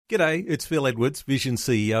G'day, it's Phil Edwards, Vision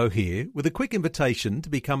CEO here, with a quick invitation to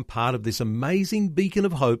become part of this amazing beacon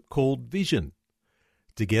of hope called Vision.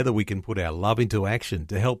 Together we can put our love into action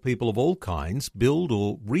to help people of all kinds build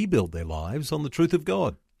or rebuild their lives on the truth of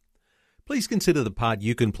God. Please consider the part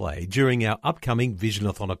you can play during our upcoming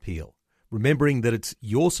Visionathon appeal, remembering that it's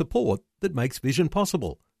your support that makes Vision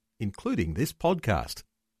possible, including this podcast.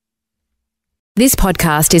 This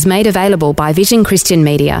podcast is made available by Vision Christian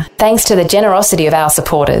Media, thanks to the generosity of our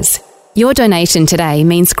supporters. Your donation today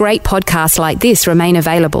means great podcasts like this remain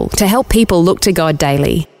available to help people look to God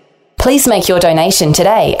daily. Please make your donation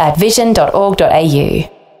today at vision.org.au.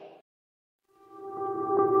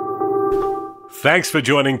 Thanks for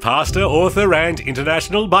joining Pastor, author and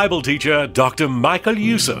international Bible teacher Dr. Michael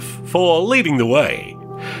Youssef for leading the way.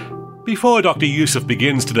 Before Dr. Youssef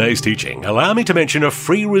begins today's teaching, allow me to mention a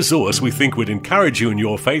free resource we think would encourage you in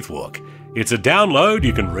your faith walk. It's a download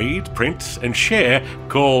you can read, print, and share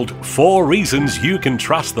called 4 Reasons You Can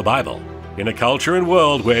Trust the Bible. In a culture and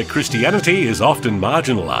world where Christianity is often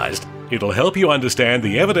marginalized, it'll help you understand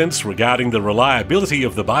the evidence regarding the reliability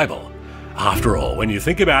of the Bible. After all, when you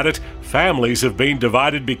think about it, families have been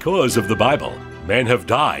divided because of the Bible. Men have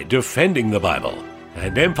died defending the Bible.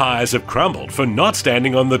 And empires have crumbled for not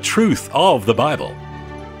standing on the truth of the Bible.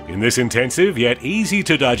 In this intensive yet easy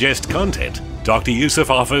to digest content, Dr. Youssef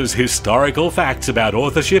offers historical facts about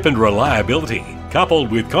authorship and reliability, coupled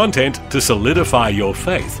with content to solidify your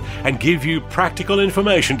faith and give you practical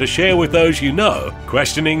information to share with those you know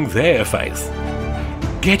questioning their faith.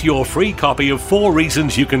 Get your free copy of 4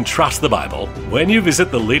 Reasons You Can Trust the Bible when you visit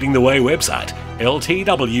the Leading the Way website,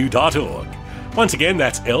 ltw.org. Once again,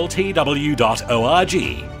 that's ltw.org.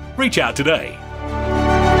 Reach out today.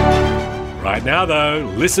 Right now, though,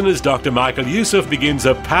 listen as Dr. Michael Youssef begins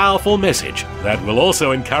a powerful message that will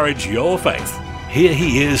also encourage your faith. Here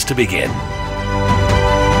he is to begin.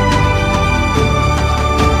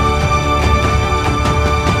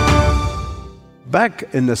 Back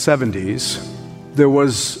in the 70s, there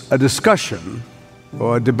was a discussion,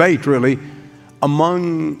 or a debate really,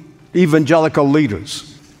 among evangelical leaders.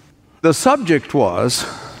 The subject was,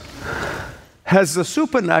 has the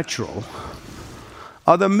supernatural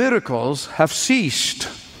or the miracles have ceased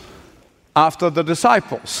after the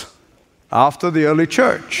disciples, after the early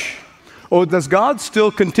church? Or does God still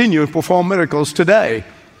continue to perform miracles today?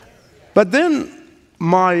 But then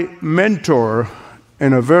my mentor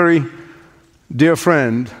and a very dear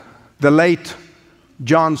friend, the late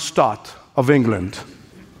John Stott of England,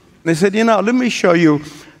 they said, let me show you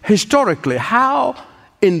historically how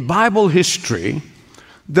in Bible history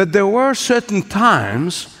that there were certain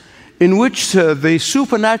times in which the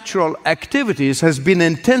supernatural activities has been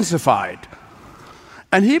intensified.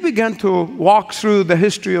 And he began to walk through the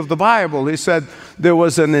history of the Bible. He said there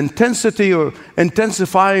was an intensity or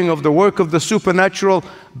intensifying of the work of the supernatural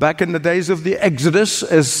back in the days of the Exodus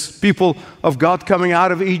as people of God coming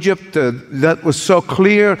out of Egypt. That was so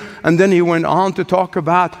clear. And then he went on to talk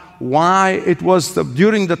about why it was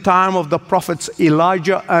during the time of the prophets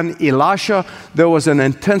Elijah and Elisha, there was an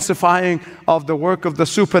intensifying of the work of the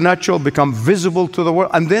supernatural become visible to the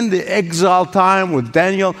world. And then the exile time with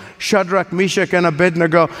Daniel, Shadrach, Meshach, and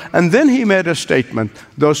Abednego. And then he made a statement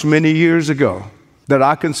those many years ago that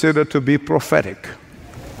I consider to be prophetic.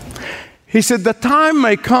 He said, the time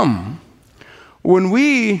may come when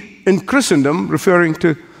we in Christendom, referring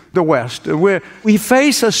to the West, where we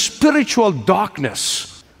face a spiritual darkness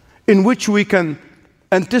in which we can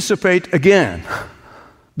anticipate again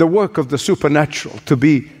the work of the supernatural to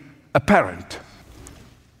be apparent.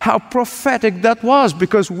 How prophetic that was,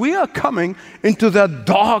 because we are coming into the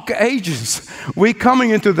dark ages. We're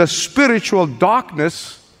coming into the spiritual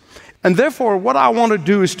darkness. And therefore, what I want to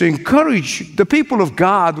do is to encourage the people of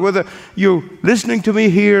God, whether you're listening to me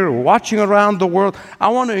here or watching around the world, I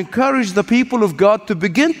want to encourage the people of God to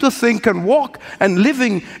begin to think and walk and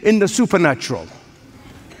living in the supernatural,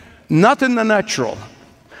 not in the natural.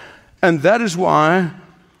 And that is why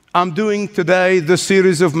I'm doing today the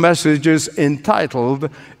series of messages entitled,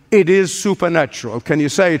 It is Supernatural. Can you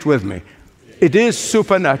say it with me? It is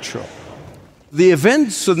supernatural. The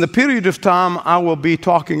events and the period of time I will be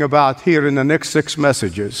talking about here in the next 6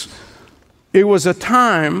 messages, it was a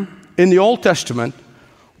time in the Old Testament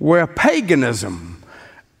where paganism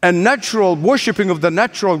and natural worshiping of the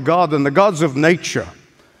natural God and the gods of nature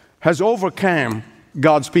has overcome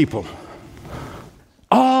God's people.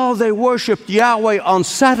 Oh, they worshiped Yahweh on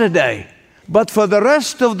Saturday, but for the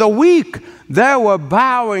rest of the week, they were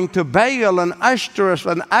bowing to Baal and Ashtoreth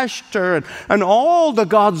and Ashtar and all the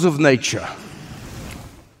gods of nature.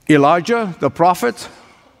 Elijah, the prophet,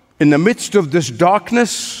 in the midst of this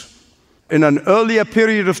darkness in an earlier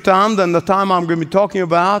period of time than the time I'm going to be talking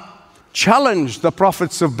about, challenged the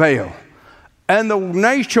prophets of Baal and the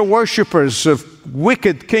nature worshippers of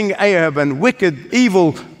wicked King Ahab and wicked,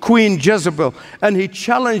 evil Queen Jezebel. And he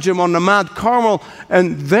challenged them on the Mount Carmel,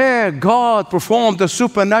 and there God performed a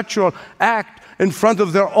supernatural act in front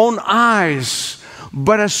of their own eyes.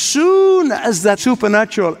 But as soon as that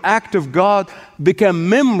supernatural act of God became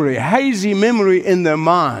memory, hazy memory in their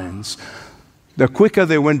minds, the quicker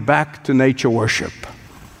they went back to nature worship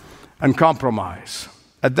and compromise.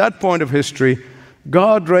 At that point of history,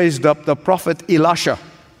 God raised up the prophet Elisha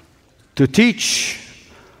to teach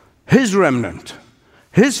his remnant,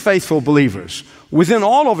 his faithful believers within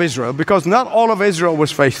all of Israel, because not all of Israel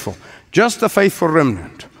was faithful, just the faithful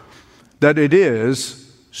remnant, that it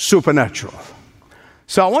is supernatural.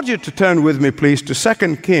 So I want you to turn with me, please, to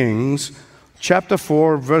 2 Kings chapter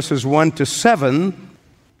 4, verses 1 to 7.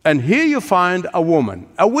 And here you find a woman,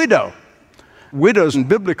 a widow. Widows in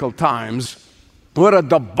biblical times were at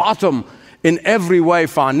the bottom in every way.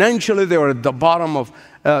 Financially, they were at the bottom of,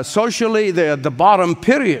 socially, they were at the bottom,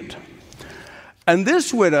 period. And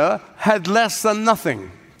this widow had less than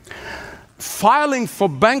nothing. Filing for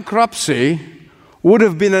bankruptcy would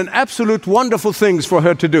have been an absolute wonderful thing for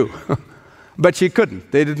her to do. But she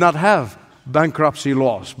couldn't. They did not have bankruptcy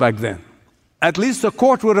laws back then. At least the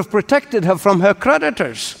court would have protected her from her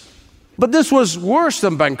creditors. But this was worse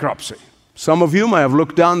than bankruptcy. Some of you may have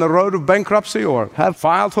looked down the road of bankruptcy or have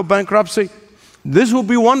filed for bankruptcy. This will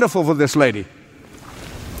be wonderful for this lady.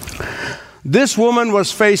 This woman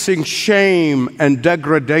was facing shame and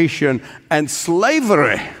degradation and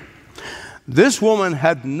slavery. This woman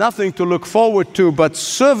had nothing to look forward to but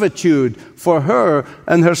servitude for her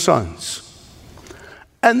and her sons.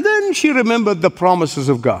 And then she remembered the promises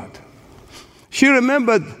of God. She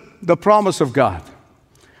remembered the promise of God.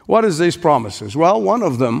 What is these promises? Well, one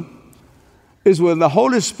of them is when the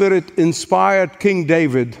Holy Spirit inspired King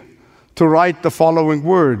David to write the following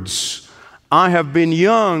words. I have been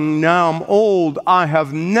young, now I'm old, I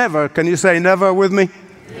have never, can you say never with me?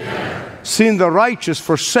 Yeah. Seen the righteous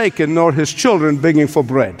forsaken, nor his children begging for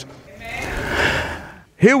bread. Amen.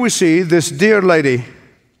 Here we see this dear lady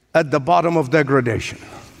at the bottom of degradation.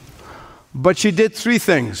 But she did three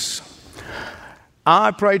things.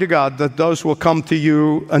 I pray to God that those will come to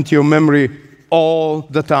you and to your memory all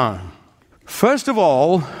the time. First of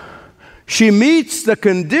all, she meets the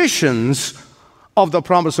conditions of the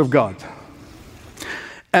promise of God.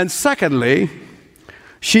 And secondly,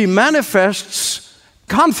 she manifests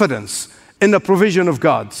confidence in the provision of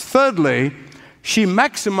God. Thirdly, she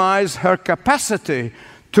maximizes her capacity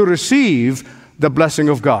to receive the blessing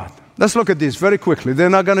of God. Let's look at these very quickly. They're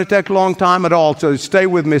not going to take a long time at all, so stay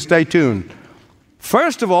with me, stay tuned.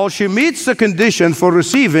 First of all, she meets the condition for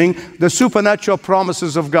receiving the supernatural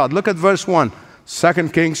promises of God. Look at verse 1, 2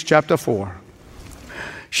 Kings chapter 4.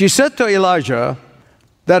 She said to Elijah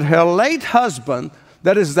that her late husband,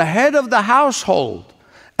 that is the head of the household,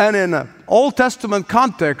 and in an Old Testament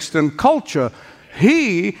context and culture,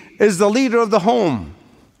 he is the leader of the home.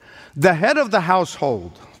 The head of the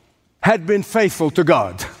household had been faithful to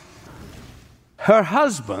God. Her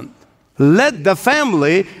husband led the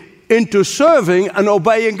family into serving and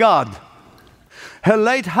obeying God. Her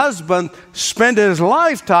late husband spent his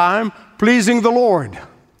lifetime pleasing the Lord.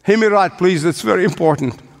 Hear me right, please, it's very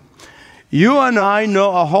important. You and I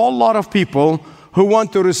know a whole lot of people who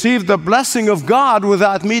want to receive the blessing of God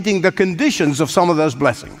without meeting the conditions of some of those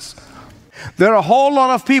blessings. There are a whole lot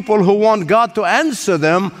of people who want God to answer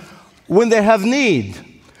them when they have need.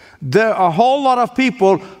 There are a whole lot of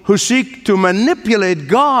people who seek to manipulate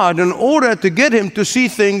God in order to get Him to see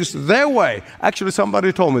things their way. Actually,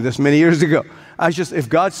 somebody told me this many years ago. If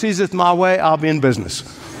God sees it my way, I'll be in business.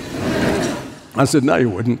 I said, no, you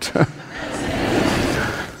wouldn't.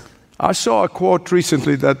 I saw a quote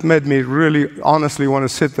recently that made me really honestly want to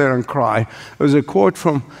sit there and cry. It was a quote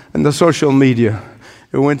from in the social media.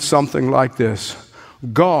 It went something like this.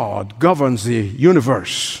 God governs the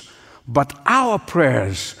universe, but our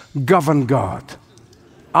prayers govern God.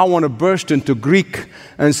 I want to burst into Greek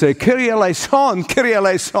and say, Kyrie eleison, Kyrie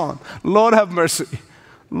eleison. Lord have mercy.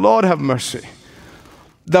 Lord have mercy.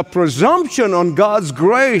 The presumption on God's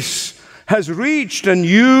grace has reached a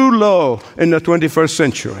new low in the 21st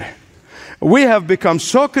century. We have become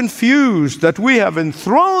so confused that we have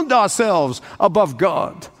enthroned ourselves above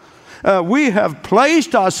God. We have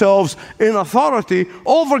placed ourselves in authority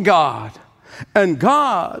over God. And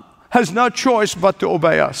God has no choice but to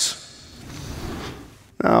obey us.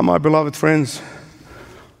 Now, my beloved friends,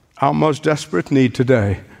 our most desperate need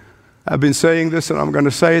today. I've been saying this and I'm going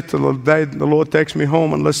to say it till the day the Lord takes me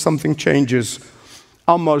home unless something changes.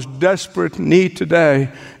 Our most desperate need today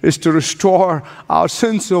is to restore our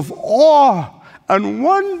sense of awe and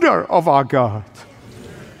wonder of our God.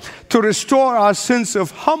 To restore our sense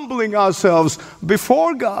of humbling ourselves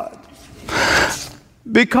before God.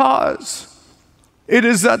 Because it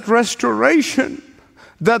is that restoration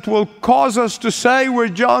that will cause us to say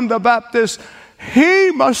with John the Baptist,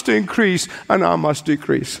 He must increase and I must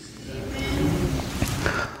decrease.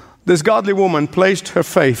 This godly woman placed her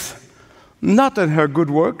faith not in her good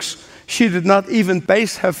works. She did not even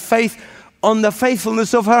base her faith on the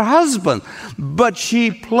faithfulness of her husband, but she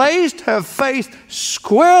placed her faith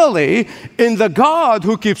squarely in the God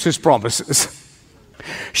who keeps His promises.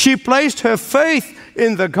 She placed her faith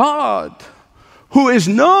in the God who is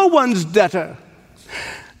no one's debtor.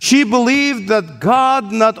 She believed that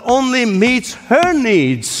God not only meets her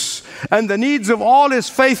needs and the needs of all His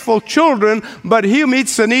faithful children, but He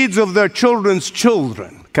meets the needs of their children's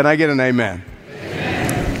children. Can I get an amen?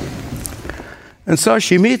 Amen. And so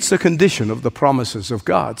she meets the condition of the promises of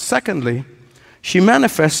God. Secondly, she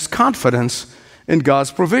manifests confidence in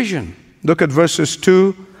God's provision. Look at verses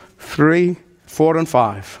 2, 3, 4, and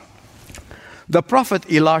 5. The prophet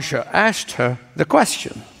Elisha asked her the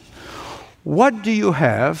question, what do you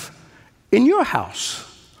have in your house?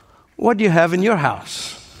 What do you have in your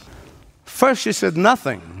house? First she said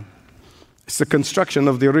nothing. It's the construction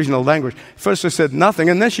of the original language. First she said nothing,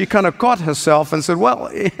 and then she kind of caught herself and said, well,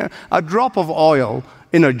 a drop of oil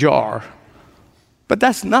in a jar. But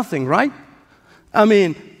that's nothing, right? I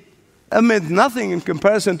mean, nothing in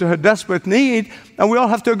comparison to her desperate need, and we all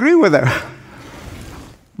have to agree with her.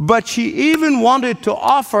 But she even wanted to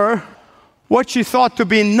offer what she thought to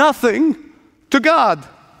be nothing to God.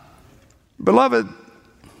 Beloved,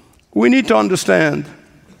 we need to understand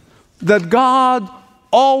that God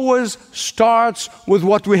always starts with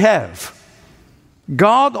what we have.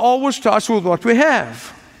 God always starts with what we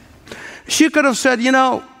have. She could have said, you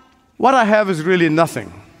know, what I have is really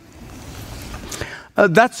nothing.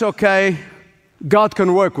 That's okay. God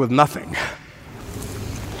can work with nothing.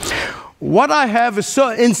 What I have is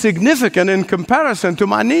so insignificant in comparison to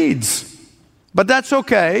my needs. But that's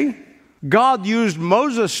okay. God used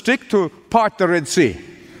Moses' stick to part the Red Sea.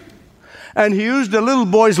 And He used a little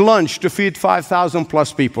boy's lunch to feed 5,000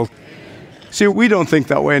 plus people. See, we don't think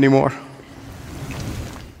that way anymore.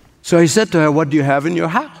 So He said to her, what do you have in your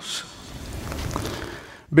house?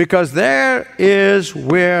 Because there is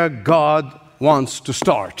where God wants to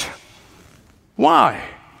start. Why?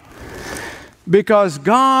 Because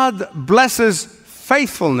God blesses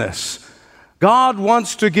faithfulness. God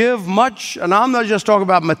wants to give much, and I'm not just talking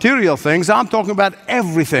about material things, I'm talking about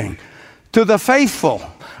everything, to the faithful.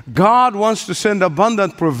 God wants to send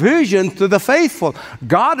abundant provision to the faithful.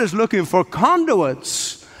 God is looking for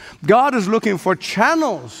conduits. God is looking for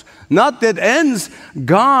channels, not dead ends.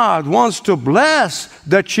 God wants to bless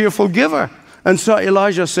the cheerful giver. And so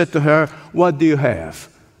Elijah said to her, what do you have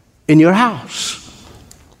in your house?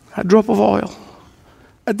 A drop of oil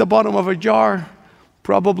at the bottom of a jar.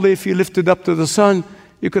 Probably if you lift it up to the sun,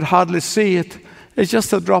 you could hardly see it. It's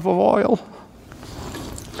just a drop of oil.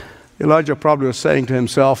 Elijah probably was saying to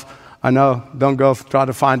himself, I know, don't go try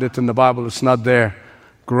to find it in the Bible, it's not there.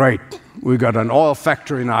 Great, we got an oil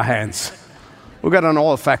factory in our hands. We got an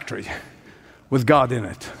oil factory with God in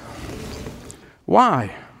it.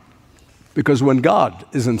 Why? Because when God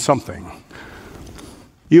is in something,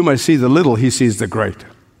 you may see the little, He sees the great.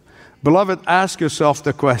 Beloved, ask yourself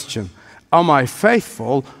the question, am I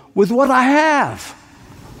faithful with what I have?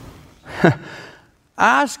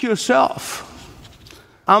 Ask yourself,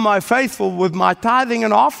 am I faithful with my tithing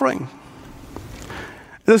and offering?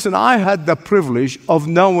 Listen, I had the privilege of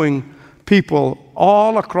knowing people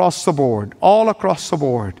all across the board,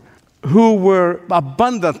 who were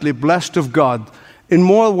abundantly blessed of God in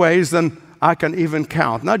more ways than I can even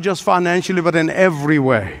count. Not just financially, but in every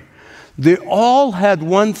way. They all had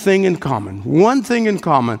one thing in common.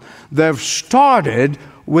 They've started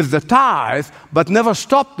with the tithe, but never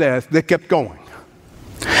stopped there. They kept going.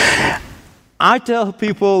 I tell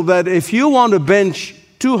people that if you want to bench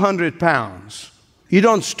 200 pounds, you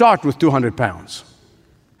don't start with 200 pounds.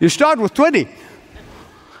 You start with 20.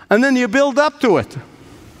 And then you build up to it.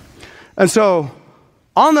 And so,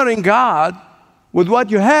 honoring God with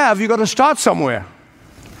what you have, you've got to start somewhere.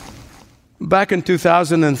 Back in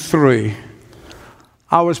 2003,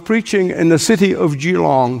 I was preaching in the city of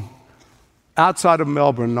Geelong, outside of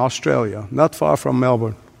Melbourne, Australia, not far from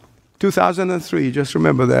Melbourne. 2003, just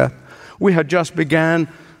remember that. We had just began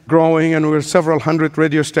growing, and we were several hundred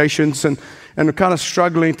radio stations, and kind of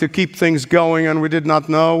struggling to keep things going, and we did not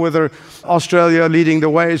know whether Australia leading the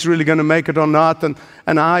way is really going to make it or not.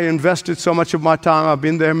 and I invested so much of my time. I've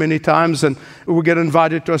been there many times, and we get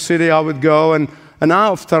invited to a city, I would go. And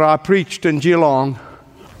after I preached in Geelong,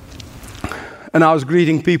 and I was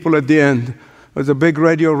greeting people at the end, there was a big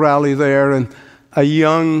radio rally there, and a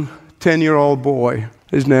young 10-year-old boy,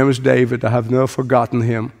 his name is David, I have never forgotten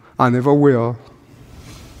him. I never will.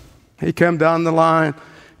 He came down the line,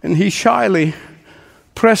 and he shyly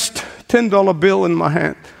pressed $10 bill in my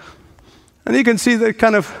hand. And you can see they're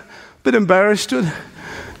kind of a bit embarrassed with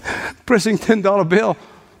pressing $10 bill.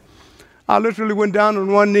 I literally went down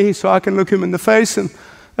on one knee so I can look him in the face, and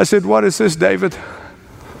I said, "What is this, David?"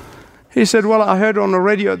 He said, "Well, I heard on the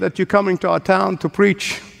radio that you're coming to our town to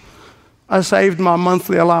preach. I saved my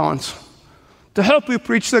monthly allowance to help you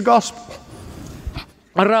preach the gospel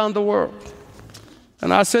around the world."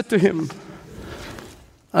 And I said to him,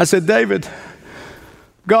 I said, "David,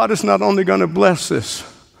 God is not only going to bless this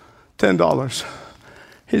 $10,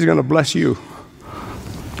 He's going to bless you.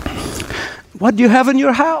 What do you have in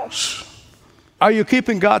your house? Are you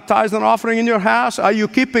keeping God tithes and offering in your house? Are you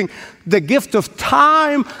keeping the gift of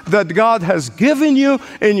time that God has given you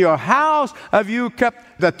in your house? Have you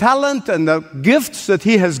kept the talent and the gifts that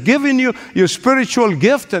He has given you, your spiritual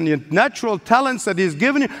gift and your natural talents that He's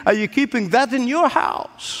given you? Are you keeping that in your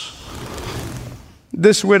house?"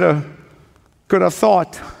 This widow could have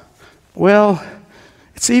thought, well,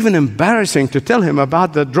 it's even embarrassing to tell him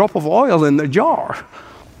about the drop of oil in the jar.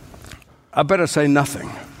 I better say nothing,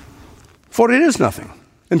 for it is nothing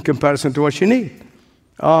in comparison to what she needs.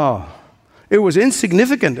 It was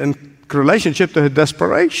insignificant in relationship to her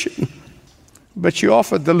desperation, but she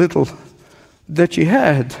offered the little that she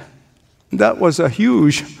had. That was a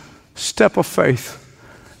huge step of faith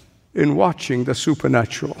in watching the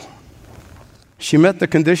supernatural. She met the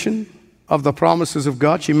condition of the promises of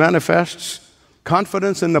God. She manifests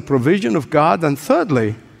confidence in the provision of God. And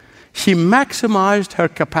thirdly, she maximized her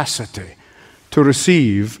capacity to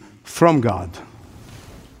receive from God.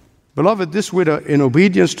 Beloved, this widow, in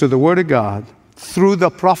obedience to the word of God, through the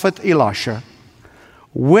prophet Elisha,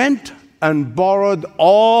 went and borrowed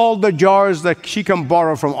all the jars that she can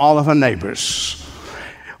borrow from all of her neighbors.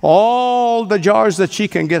 All the jars that she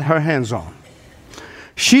can get her hands on.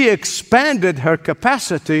 She expanded her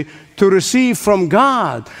capacity to receive from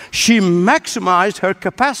God. She maximized her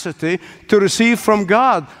capacity to receive from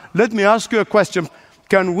God. Let me ask you a question.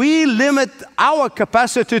 Can we limit our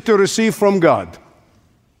capacity to receive from God?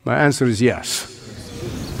 My answer is yes.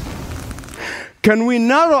 Can we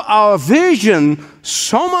narrow our vision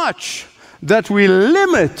so much that we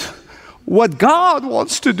limit what God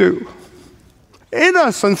wants to do in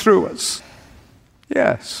us and through us?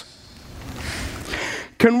 Yes.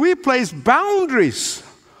 Can we place boundaries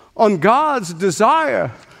on God's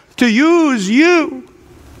desire to use you?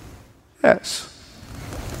 Yes.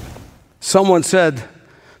 Someone said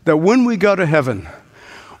that when we go to heaven,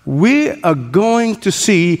 we are going to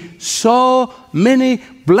see so many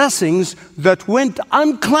blessings that went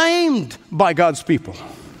unclaimed by God's people.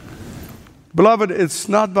 Beloved, it's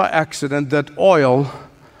not by accident that oil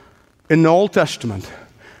in the Old Testament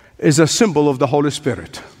is a symbol of the Holy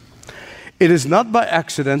Spirit. It is not by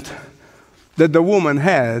accident that the woman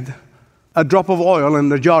had a drop of oil in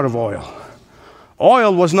the jar of oil.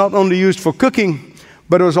 Oil was not only used for cooking,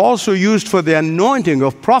 but it was also used for the anointing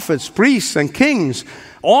of prophets, priests, and kings.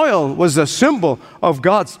 Oil was a symbol of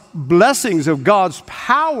God's blessings, of God's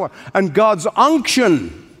power, and God's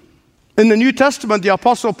unction. In the New Testament, the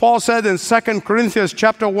Apostle Paul said in 2 Corinthians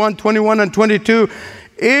chapter 1, 21 and 22,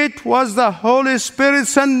 it was the Holy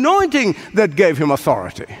Spirit's anointing that gave him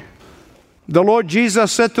authority. The Lord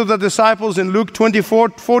Jesus said to the disciples in Luke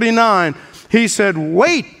 24:49, He said,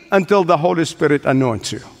 wait until the Holy Spirit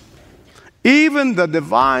anoints you. Even the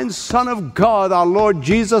divine Son of God, our Lord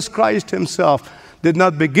Jesus Christ Himself, did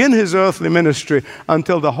not begin His earthly ministry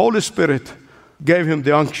until the Holy Spirit gave Him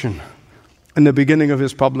the unction in the beginning of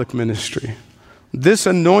His public ministry. This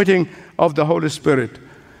anointing of the Holy Spirit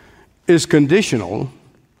is conditional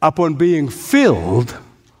upon being filled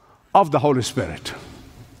of the Holy Spirit.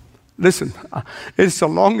 Listen, it's the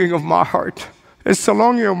longing of my heart. It's the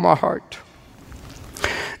longing of my heart.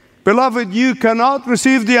 Beloved, you cannot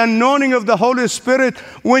receive the anointing of the Holy Spirit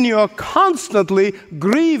when you are constantly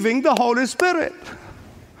grieving the Holy Spirit.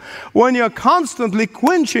 When you're constantly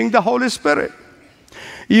quenching the Holy Spirit.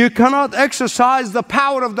 You cannot exercise the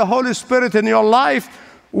power of the Holy Spirit in your life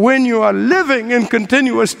when you are living in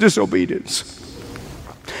continuous disobedience.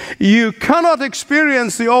 You cannot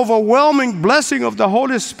experience the overwhelming blessing of the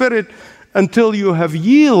Holy Spirit until you have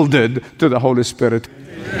yielded to the Holy Spirit.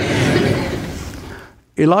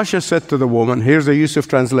 Elisha said to the woman, here's the Yusuf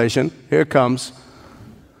translation, here it comes,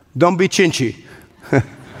 don't be chinchy,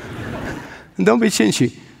 And don't be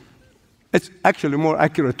chinchy. It's actually a more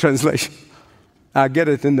accurate translation. I get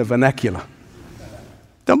it in the vernacular.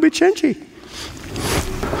 Don't be chinchy.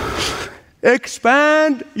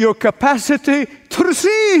 Expand your capacity to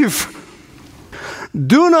receive.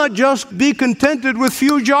 Do not just be contented with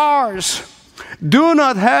few jars. Do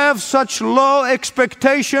not have such low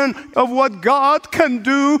expectation of what God can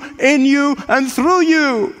do in you and through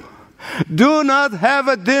you. Do not have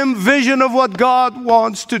a dim vision of what God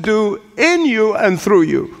wants to do in you and through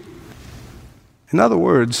you. In other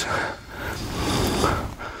words,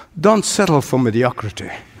 don't settle for mediocrity.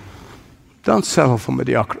 Don't settle for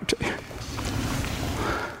mediocrity.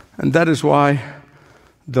 And that is why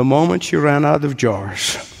the moment you ran out of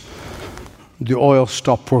jars, the oil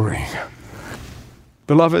stopped pouring.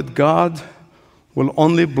 Beloved, God will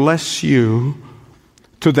only bless you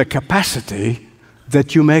to the capacity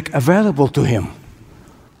that you make available to Him.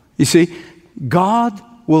 You see, God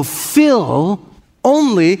will fill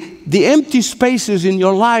only the empty spaces in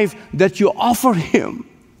your life that you offer Him.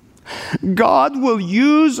 God will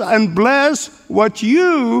use and bless what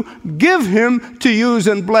you give Him to use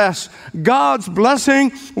and bless. God's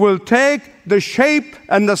blessing will take the shape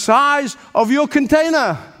and the size of your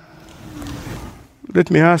container. Let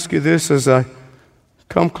me ask you this as I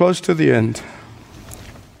come close to the end.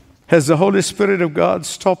 Has the Holy Spirit of God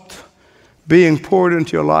stopped being poured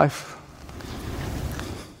into your life?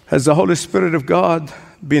 Has the Holy Spirit of God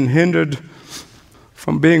been hindered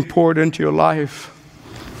from being poured into your life?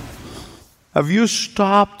 Have you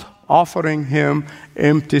stopped offering Him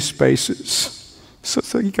empty spaces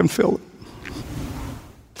so He can fill it?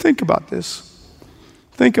 Think about this.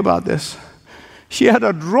 Think about this. She had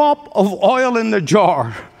a drop of oil in the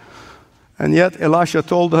jar, and yet Elisha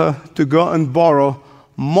told her to go and borrow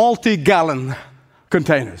multi-gallon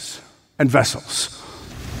containers and vessels.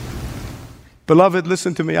 Beloved,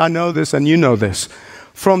 listen to me. I know this and you know this.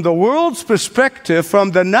 From the world's perspective,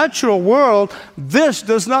 from the natural world, this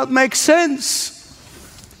does not make sense.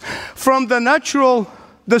 From the natural,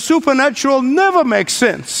 the supernatural never makes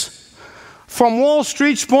sense. From Wall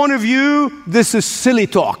Street's point of view, this is silly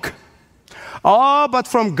talk. But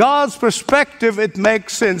from God's perspective, it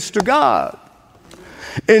makes sense to God.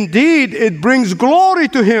 Indeed, it brings glory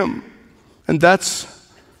to Him. And that's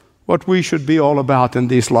what we should be all about in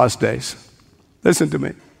these last days. Listen to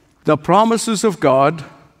me. The promises of God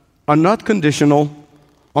are not conditional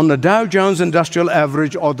on the Dow Jones Industrial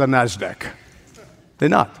Average or the NASDAQ. They're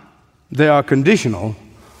not. They are conditional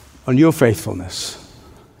on your faithfulness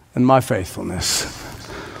and my faithfulness.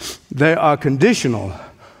 They are conditional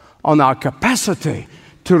on our capacity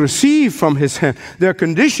to receive from His hand. They're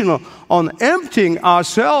conditional on emptying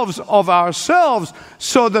ourselves of ourselves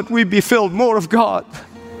so that we be filled more of God.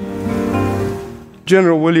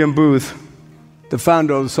 General William Booth, the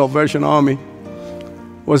founder of the Salvation Army,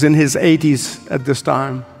 was in his 80s at this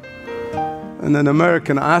time. And an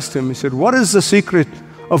American asked him, he said, "What is the secret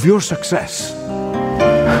of your success?"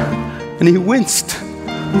 And he winced.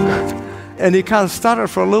 And he kind of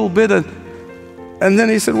stuttered for a little bit. And then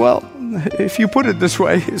he said, "Well, if you put it this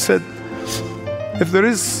way," he said, "if there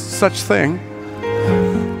is such thing,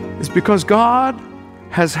 it's because God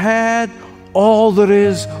has had all there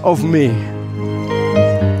is of me.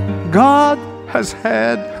 God has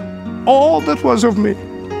had all that was of me."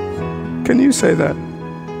 Can you say that?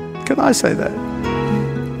 Can I say that?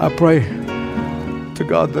 I pray to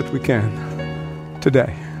God that we can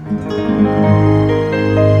today.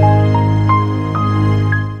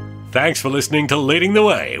 Thanks for listening to Leading the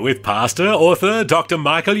Way with pastor, author, Dr.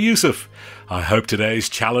 Michael Youssef. I hope today's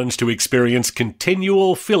challenge to experience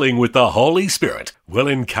continual filling with the Holy Spirit will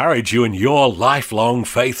encourage you in your lifelong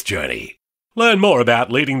faith journey. Learn more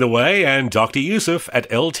about Leading the Way and Dr. Youssef at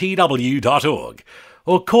ltw.org,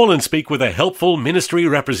 or call and speak with a helpful ministry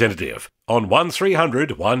representative on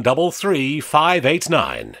 1300 133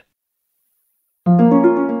 589.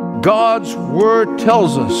 God's Word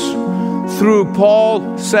tells us, through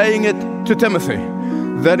Paul saying it to Timothy,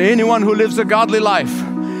 that anyone who lives a godly life,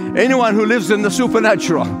 anyone who lives in the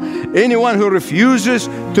supernatural, anyone who refuses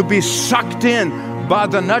to be sucked in by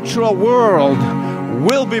the natural world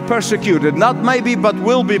will be persecuted. Not maybe, but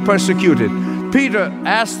will be persecuted. Peter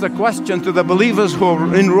asked the question to the believers who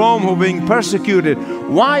are in Rome who are being persecuted,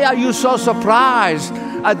 "Why are you so surprised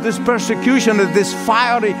at this persecution, at this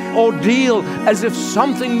fiery ordeal, as if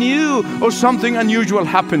something new or something unusual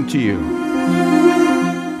happened to you?"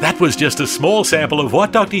 That was just a small sample of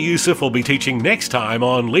what Dr. Youssef will be teaching next time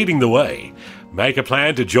on Leading the Way. Make a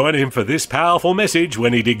plan to join him for this powerful message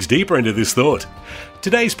when he digs deeper into this thought.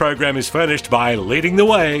 Today's program is furnished by Leading the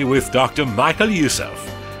Way with Dr. Michael Youssef.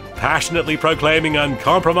 passionately proclaiming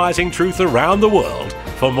uncompromising truth around the world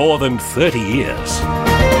for more than 30 years.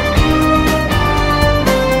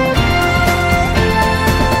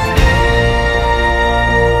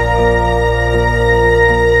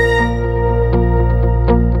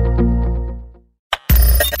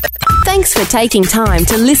 Thanks for taking time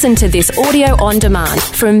to listen to this audio on demand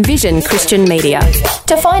from Vision Christian Media.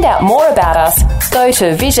 To find out more about us, go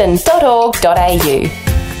to vision.org.au.